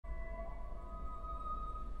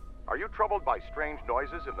Are you troubled by strange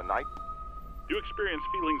noises in the night? Do you experience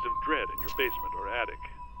feelings of dread in your basement or attic?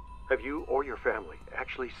 Have you or your family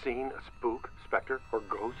actually seen a spook, specter, or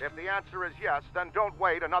ghost? If the answer is yes, then don't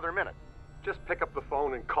wait another minute. Just pick up the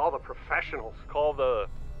phone and call the professionals. Call the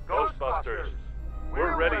Ghostbusters.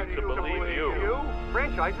 We're ready to believe you.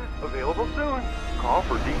 Franchises available soon. Call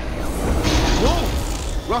for details.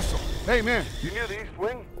 Whoa! Russell, hey man. You near the East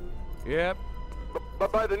Wing? Yep.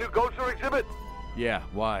 By the new Ghoster exhibit? Yeah,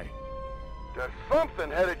 why? There's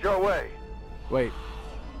something headed your way. Wait.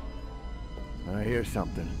 I hear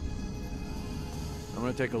something. I'm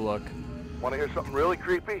gonna take a look. Want to hear something really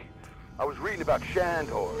creepy? I was reading about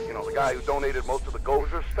Shandor, you know, the guy who donated most of the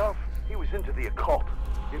Gozer stuff. He was into the occult,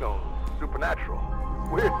 you know, supernatural.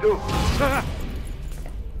 Weird dude.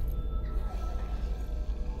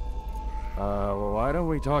 Well, why don't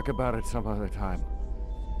we talk about it some other time?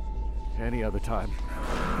 Any other time.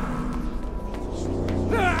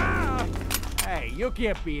 Hey, you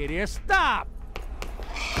can't be in here. Stop!